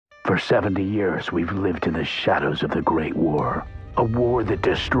For 70 years, we've lived in the shadows of the Great War. A war that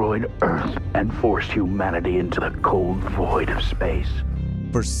destroyed Earth and forced humanity into the cold void of space.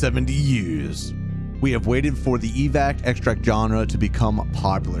 For 70 years, we have waited for the evac extract genre to become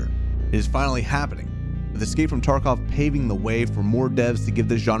popular. It is finally happening. With Escape from Tarkov paving the way for more devs to give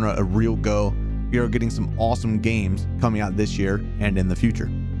this genre a real go, we are getting some awesome games coming out this year and in the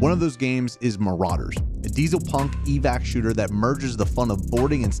future. One of those games is Marauders, a diesel punk evac shooter that merges the fun of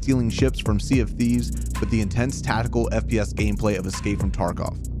boarding and stealing ships from Sea of Thieves with the intense tactical FPS gameplay of Escape from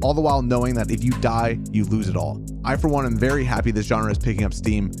Tarkov, all the while knowing that if you die, you lose it all. I for one am very happy this genre is picking up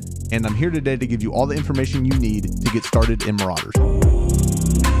steam, and I'm here today to give you all the information you need to get started in Marauders.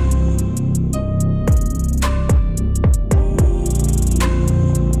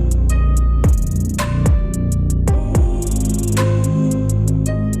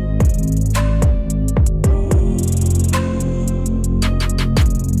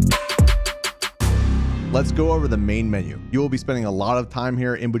 Let's go over the main menu. You will be spending a lot of time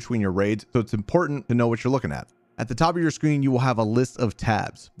here in between your raids, so it's important to know what you're looking at. At the top of your screen, you will have a list of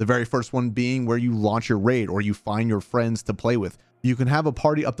tabs. The very first one being where you launch your raid or you find your friends to play with. You can have a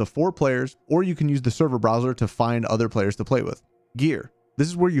party up to 4 players, or you can use the server browser to find other players to play with. Gear. This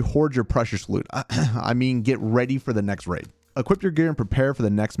is where you hoard your precious loot. I mean, get ready for the next raid. Equip your gear and prepare for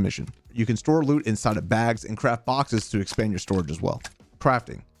the next mission. You can store loot inside of bags and craft boxes to expand your storage as well.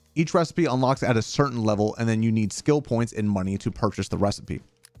 Crafting. Each recipe unlocks at a certain level, and then you need skill points and money to purchase the recipe.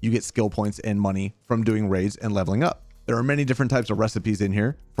 You get skill points and money from doing raids and leveling up. There are many different types of recipes in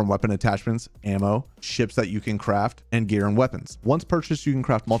here, from weapon attachments, ammo, ships that you can craft, and gear and weapons. Once purchased, you can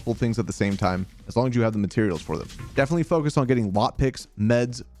craft multiple things at the same time, as long as you have the materials for them. Definitely focus on getting lot picks,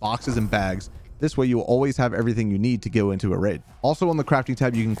 meds, boxes, and bags. This way you will always have everything you need to go into a raid. Also on the crafting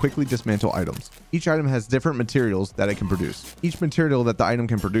tab, you can quickly dismantle items. Each item has different materials that it can produce. Each material that the item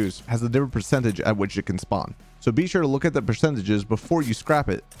can produce has a different percentage at which it can spawn. So be sure to look at the percentages before you scrap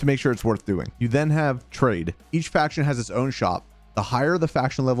it to make sure it's worth doing. You then have trade. Each faction has its own shop. The higher the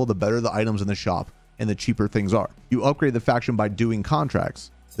faction level, the better the items in the shop and the cheaper things are. You upgrade the faction by doing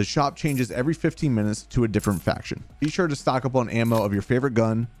contracts. The shop changes every 15 minutes to a different faction. Be sure to stock up on ammo of your favorite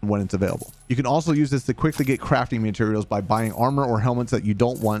gun when it's available. You can also use this to quickly get crafting materials by buying armor or helmets that you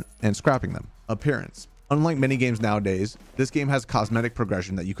don't want and scrapping them. Appearance. Unlike many games nowadays, this game has cosmetic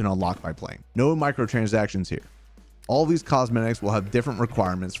progression that you can unlock by playing. No microtransactions here. All these cosmetics will have different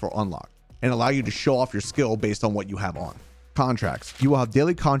requirements for unlock and allow you to show off your skill based on what you have on. Contracts. You will have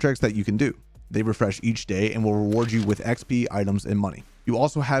daily contracts that you can do. They refresh each day and will reward you with XP, items, and money. You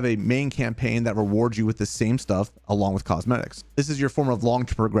also have a main campaign that rewards you with the same stuff along with cosmetics. This is your form of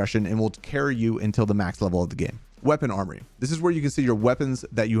long-term progression and will carry you until the max level of the game. Weapon armory. This is where you can see your weapons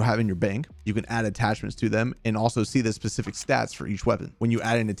that you have in your bank. You can add attachments to them and also see the specific stats for each weapon. When you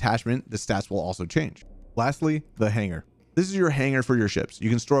add an attachment, the stats will also change. Lastly, the hangar. This is your hangar for your ships.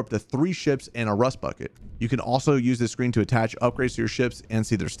 You can store up to 3 ships and a rust bucket. You can also use this screen to attach upgrades to your ships and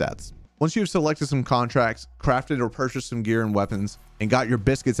see their stats. Once you've selected some contracts, crafted or purchased some gear and weapons, and got your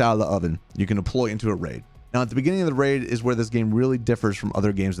biscuits out of the oven, you can deploy into a raid. Now at the beginning of the raid is where this game really differs from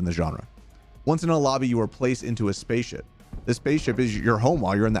other games in the genre. Once in a lobby, you are placed into a spaceship. This spaceship is your home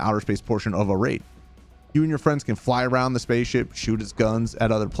while you're in the outer space portion of a raid. You and your friends can fly around the spaceship, shoot its guns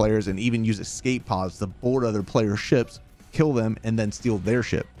at other players, and even use escape pods to board other players' ships, kill them, and then steal their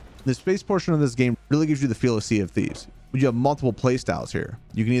ship. The space portion of this game really gives you the feel of Sea of Thieves. You have multiple playstyles here.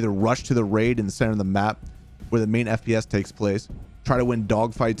 You can either rush to the raid in the center of the map where the main FPS takes place, try to win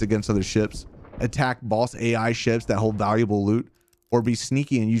dogfights against other ships, attack boss AI ships that hold valuable loot, or be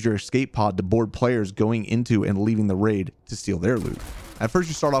sneaky and use your escape pod to board players going into and leaving the raid to steal their loot. At first,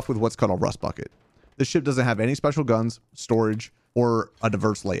 you start off with what's called a rust bucket. This ship doesn't have any special guns, storage, or a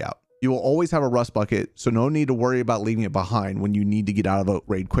diverse layout. You will always have a rust bucket, so no need to worry about leaving it behind when you need to get out of a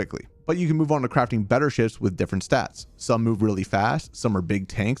raid quickly. But you can move on to crafting better ships with different stats. Some move really fast, some are big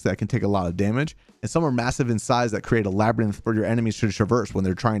tanks that can take a lot of damage, and some are massive in size that create a labyrinth for your enemies to traverse when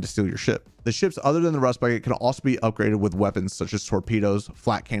they're trying to steal your ship. The ships other than the rust bucket can also be upgraded with weapons such as torpedoes,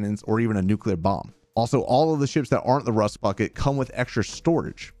 flat cannons, or even a nuclear bomb. Also, all of the ships that aren't the rust bucket come with extra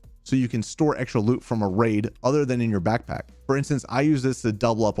storage, so you can store extra loot from a raid other than in your backpack. For instance, I use this to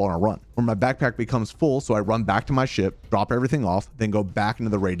double up on a run, where my backpack becomes full, so I run back to my ship, drop everything off, then go back into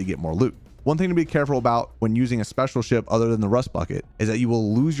the raid to get more loot. One thing to be careful about when using a special ship other than the rust bucket is that you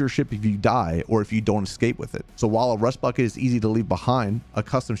will lose your ship if you die or if you don't escape with it. So while a rust bucket is easy to leave behind, a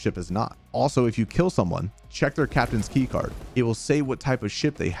custom ship is not. Also, if you kill someone, check their captain's key card. It will say what type of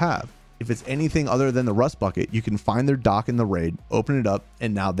ship they have. If it's anything other than the rust bucket, you can find their dock in the raid, open it up,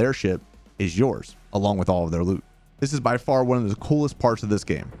 and now their ship is yours, along with all of their loot. This is by far one of the coolest parts of this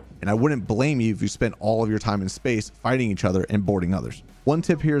game. and I wouldn't blame you if you spent all of your time in space fighting each other and boarding others. One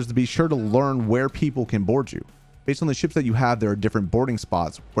tip here is to be sure to learn where people can board you. Based on the ships that you have, there are different boarding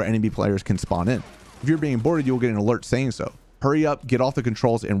spots where enemy players can spawn in. If you're being boarded, you'll get an alert saying so. Hurry up, get off the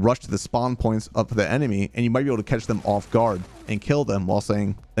controls, and rush to the spawn points of the enemy, and you might be able to catch them off guard and kill them while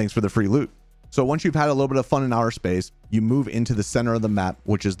saying thanks for the free loot. So once you've had a little bit of fun in outer space, you move into the center of the map,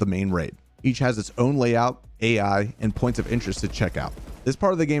 which is the main raid. Each has its own layout, AI, and points of interest to check out. This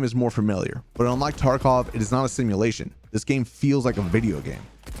part of the game is more familiar, but unlike Tarkov, it is not a simulation. This game feels like a video game.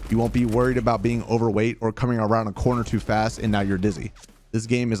 You won't be worried about being overweight or coming around a corner too fast and now you're dizzy. This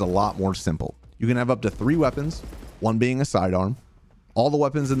game is a lot more simple. You can have up to 3 weapons, one being a sidearm. All the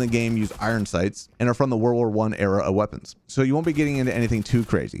weapons in the game use iron sights and are from the World War I era of weapons, so you won't be getting into anything too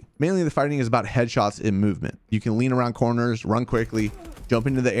crazy. Mainly the fighting is about headshots and movement. You can lean around corners, run quickly, jump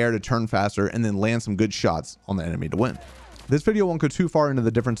into the air to turn faster, and then land some good shots on the enemy to win. This video won't go too far into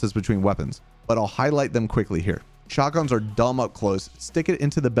the differences between weapons, but I'll highlight them quickly here. Shotguns are dumb up close, stick it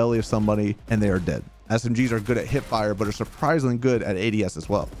into the belly of somebody and they are dead. SMGs are good at hip fire, but are surprisingly good at ADS as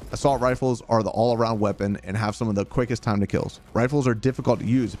well. Assault rifles are the all-around weapon and have some of the quickest time to kills. Rifles are difficult to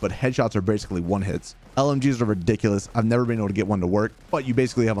use, but headshots are basically one hits. LMGs are ridiculous. I've never been able to get one to work, but you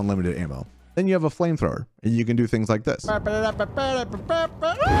basically have unlimited ammo. Then you have a flamethrower, and you can do things like this. Other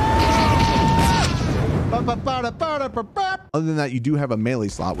than that, you do have a melee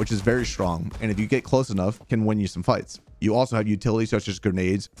slot, which is very strong, and if you get close enough, can win you some fights. You also have utilities such as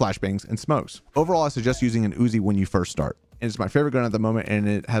grenades, flashbangs, and smokes. Overall, I suggest using an Uzi when you first start, and it's my favorite gun at the moment, and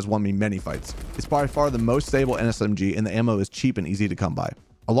it has won me many fights. It's by far the most stable SMG, and the ammo is cheap and easy to come by.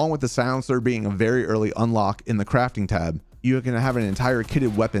 Along with the silencer being a very early unlock in the crafting tab, you can have an entire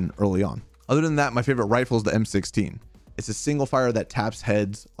kitted weapon early on. Other than that, my favorite rifle is the M16. It's a single fire that taps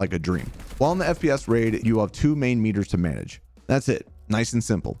heads like a dream. While in the FPS raid, you have 2 main meters to manage. That's it. Nice and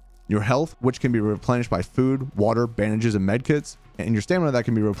simple. Your health, which can be replenished by food, water, bandages, and medkits, and your stamina that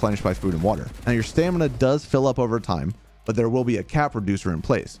can be replenished by food and water. Now your stamina does fill up over time, but there will be a cap reducer in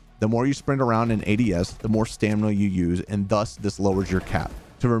place. The more you sprint around in ADS, the more stamina you use, and thus this lowers your cap.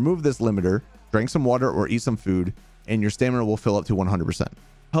 To remove this limiter, drink some water or eat some food, and your stamina will fill up to 100%.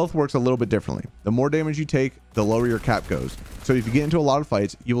 Health works a little bit differently. The more damage you take, the lower your cap goes. So if you get into a lot of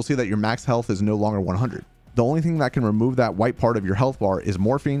fights, you will see that your max health is no longer 100. The only thing that can remove that white part of your health bar is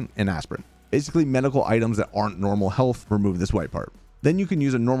morphine and aspirin. Basically, medical items that aren't normal health remove this white part. Then you can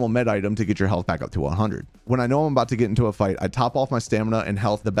use a normal med item to get your health back up to 100. When I know I'm about to get into a fight, I top off my stamina and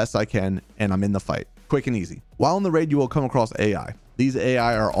health the best I can, and I'm in the fight. Quick and easy. While in the raid, you will come across AI. These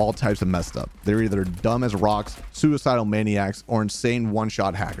AI are all types of messed up. They're either dumb as rocks, suicidal maniacs, or insane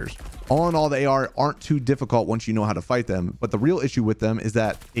one-shot hackers. All in all, the AI aren't too difficult once you know how to fight them, but the real issue with them is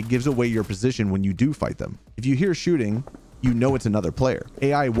that it gives away your position when you do fight them. If you hear shooting, you know it's another player.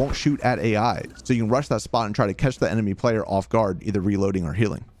 AI won't shoot at AI, so you can rush that spot and try to catch the enemy player off guard, either reloading or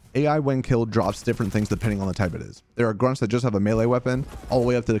healing. AI when killed drops different things depending on the type it is. There are grunts that just have a melee weapon, all the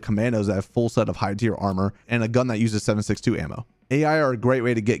way up to the commandos that have full set of high tier armor and a gun that uses 7.62 ammo. AI are a great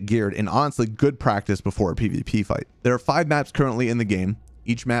way to get geared and honestly good practice before a PvP fight. There are 5 maps currently in the game.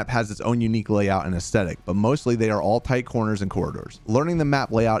 Each map has its own unique layout and aesthetic, but mostly they are all tight corners and corridors. Learning the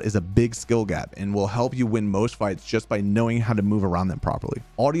map layout is a big skill gap and will help you win most fights just by knowing how to move around them properly.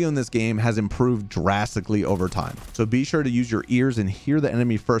 Audio in this game has improved drastically over time, so be sure to use your ears and hear the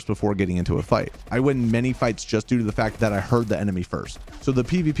enemy first before getting into a fight. I win many fights just due to the fact that I heard the enemy first. So the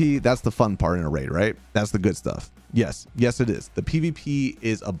PvP, that's the fun part in a raid, right? That's the good stuff. Yes, it is. The PvP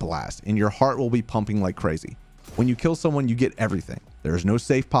is a blast and your heart will be pumping like crazy. When you kill someone, you get everything. There's no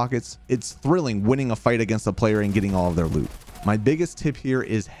safe pockets. It's thrilling winning a fight against a player and getting all of their loot. My biggest tip here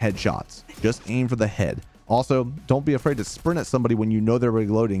is headshots. Just aim for the head. Also, don't be afraid to sprint at somebody when you know they're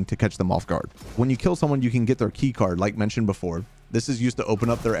reloading to catch them off guard. When you kill someone, you can get their key card, like mentioned before. This is used to open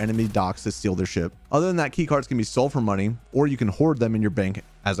up their enemy docks to steal their ship. Other than that, key cards can be sold for money, or you can hoard them in your bank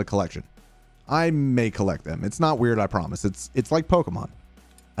as a collection. I may collect them. It's not weird, I promise. It's like Pokemon.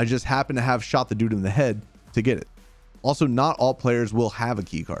 I just happen to have shot the dude in the head to get it. Also, not all players will have a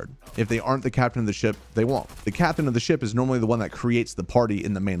key card. If they aren't the captain of the ship, they won't. The captain of the ship is normally the one that creates the party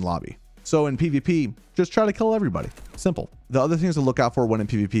in the main lobby. So in PvP, just try to kill everybody. Simple. The other things to look out for when in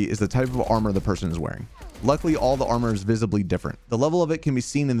PvP is the type of armor the person is wearing. Luckily, all the armor is visibly different. The level of it can be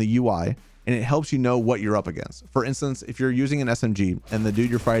seen in the UI, and it helps you know what you're up against. For instance, if you're using an SMG and the dude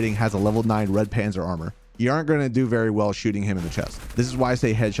you're fighting has a level 9 red Panzer armor, you aren't going to do very well shooting him in the chest. This is why I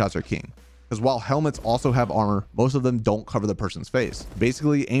say headshots are king. Because while helmets also have armor, most of them don't cover the person's face.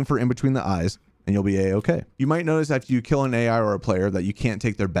 Basically, aim for in between the eyes and you'll be a-okay. You might notice after you kill an AI or a player that you can't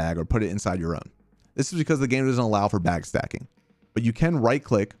take their bag or put it inside your own. This is because the game doesn't allow for bag stacking. But you can right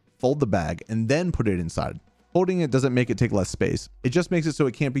click, fold the bag, and then put it inside. Folding it doesn't make it take less space. It just makes it so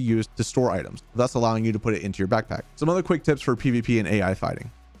it can't be used to store items, thus allowing you to put it into your backpack. Some other quick tips for PvP and AI fighting.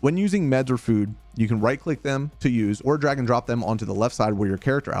 When using meds or food, you can right click them to use or drag and drop them onto the left side where your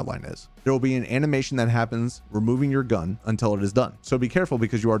character outline is. There will be an animation that happens removing your gun until it is done. So be careful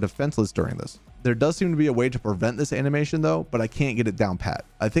because you are defenseless during this. There does seem to be a way to prevent this animation though, but I can't get it down pat.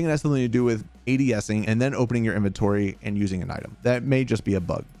 I think it has something to do with ADSing and then opening your inventory and using an item. That may just be a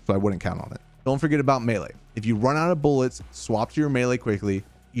bug, so I wouldn't count on it. Don't forget about melee. If you run out of bullets, swap to your melee quickly.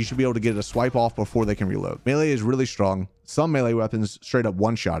 You should be able to get a swipe off before they can reload. Melee is really strong. Some melee weapons straight up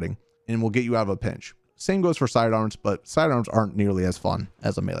one-shotting and will get you out of a pinch. Same goes for sidearms, but sidearms aren't nearly as fun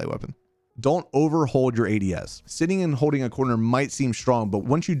as a melee weapon. Don't overhold your ADS. Sitting and holding a corner might seem strong, but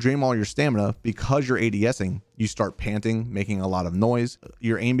once you drain all your stamina, because you're ADSing, you start panting, making a lot of noise.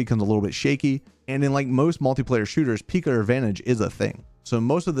 Your aim becomes a little bit shaky. And in like most multiplayer shooters, peak advantage is a thing. So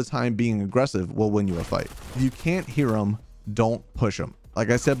most of the time being aggressive will win you a fight. If you can't hear them, don't push them. Like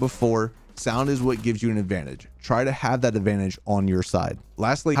I said before, sound is what gives you an advantage. Try to have that advantage on your side.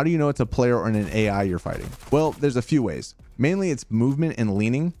 Lastly, how do you know it's a player or an AI you're fighting? Well, there's a few ways. Mainly it's movement and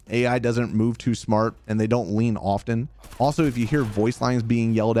leaning. AI doesn't move too smart and they don't lean often. Also, if you hear voice lines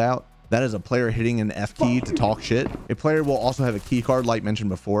being yelled out, that is a player hitting an F key to talk shit. A player will also have a key card like mentioned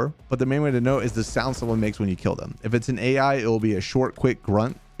before, but the main way to know is the sound someone makes when you kill them. If it's an AI, it will be a short, quick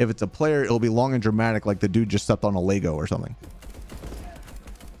grunt. If it's a player, it'll be long and dramatic like the dude just stepped on a Lego or something.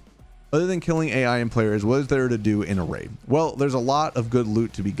 Other than killing AI and players, what is there to do in a raid? Well, there's a lot of good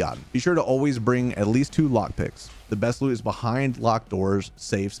loot to be gotten. Be sure to always bring at least 2 lockpicks. The best loot is behind locked doors,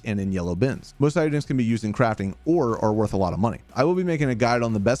 safes, and in yellow bins. Most items can be used in crafting or are worth a lot of money. I will be making a guide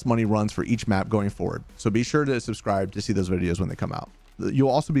on the best money runs for each map going forward, so be sure to subscribe to see those videos when they come out. You'll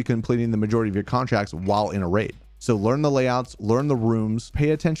also be completing the majority of your contracts while in a raid. So learn the layouts, learn the rooms, pay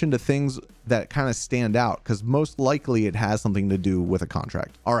attention to things that kind of stand out because most likely it has something to do with a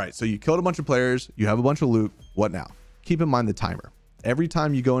contract. All right, so you killed a bunch of players, you have a bunch of loot. What now? Keep in mind the timer. Every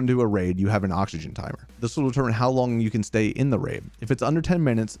time you go into a raid, you have an oxygen timer. This will determine how long you can stay in the raid. If it's under 10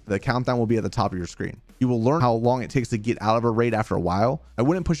 minutes, the countdown will be at the top of your screen. You will learn how long it takes to get out of a raid after a while. I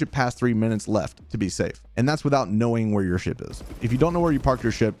wouldn't push it past 3 minutes left to be safe. And that's without knowing where your ship is. If you don't know where you parked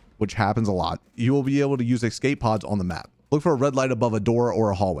your ship, which happens a lot, you will be able to use escape pods on the map. Look for a red light above a door or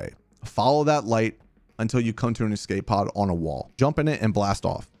a hallway. Follow that light until you come to an escape pod on a wall. Jump in it and blast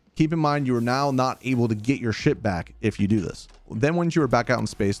off. Keep in mind you are now not able to get your ship back if you do this. Then once you are back out in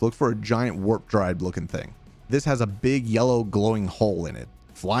space, look for a giant warp drive looking thing. This has a big yellow glowing hole in it.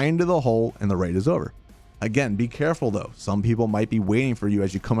 Fly into the hole and the raid is over. Again, be careful though. Some people might be waiting for you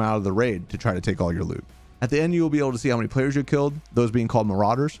as you come out of the raid to try to take all your loot. At the end, you will be able to see how many players you killed, those being called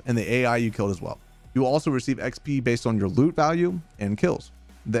Marauders, and the AI you killed as well. You will also receive XP based on your loot value and kills.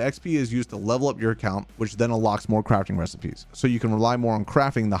 The XP is used to level up your account, which then unlocks more crafting recipes, so you can rely more on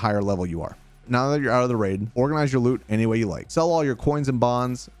crafting the higher level you are. Now that you're out of the raid, organize your loot any way you like. Sell all your coins and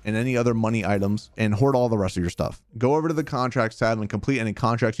bonds and any other money items and hoard all the rest of your stuff. Go over to the contracts tab and complete any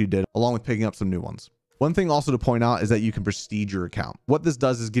contracts you did, along with picking up some new ones. One thing also to point out is that you can prestige your account. What this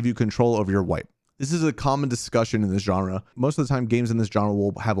does is give you control over your wipe. This is a common discussion in this genre. Most of the time, games in this genre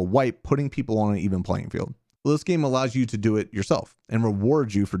will have a wipe, putting people on an even playing field. Well, this game allows you to do it yourself and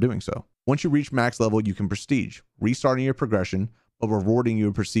rewards you for doing so. Once you reach max level, you can prestige, restarting your progression, but rewarding you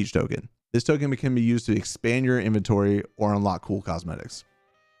a prestige token. This token can be used to expand your inventory or unlock cool cosmetics.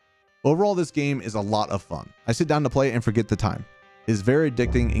 Overall, this game is a lot of fun. I sit down to play and forget the time. It is very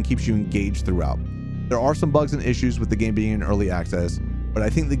addicting and keeps you engaged throughout. There are some bugs and issues with the game being in early access, but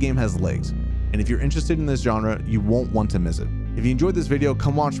I think the game has legs. And if you're interested in this genre, you won't want to miss it. If you enjoyed this video,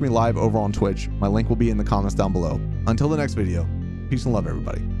 come watch me live over on Twitch. My link will be in the comments down below. Until the next video, peace and love,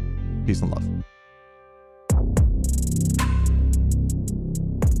 everybody. Peace and love.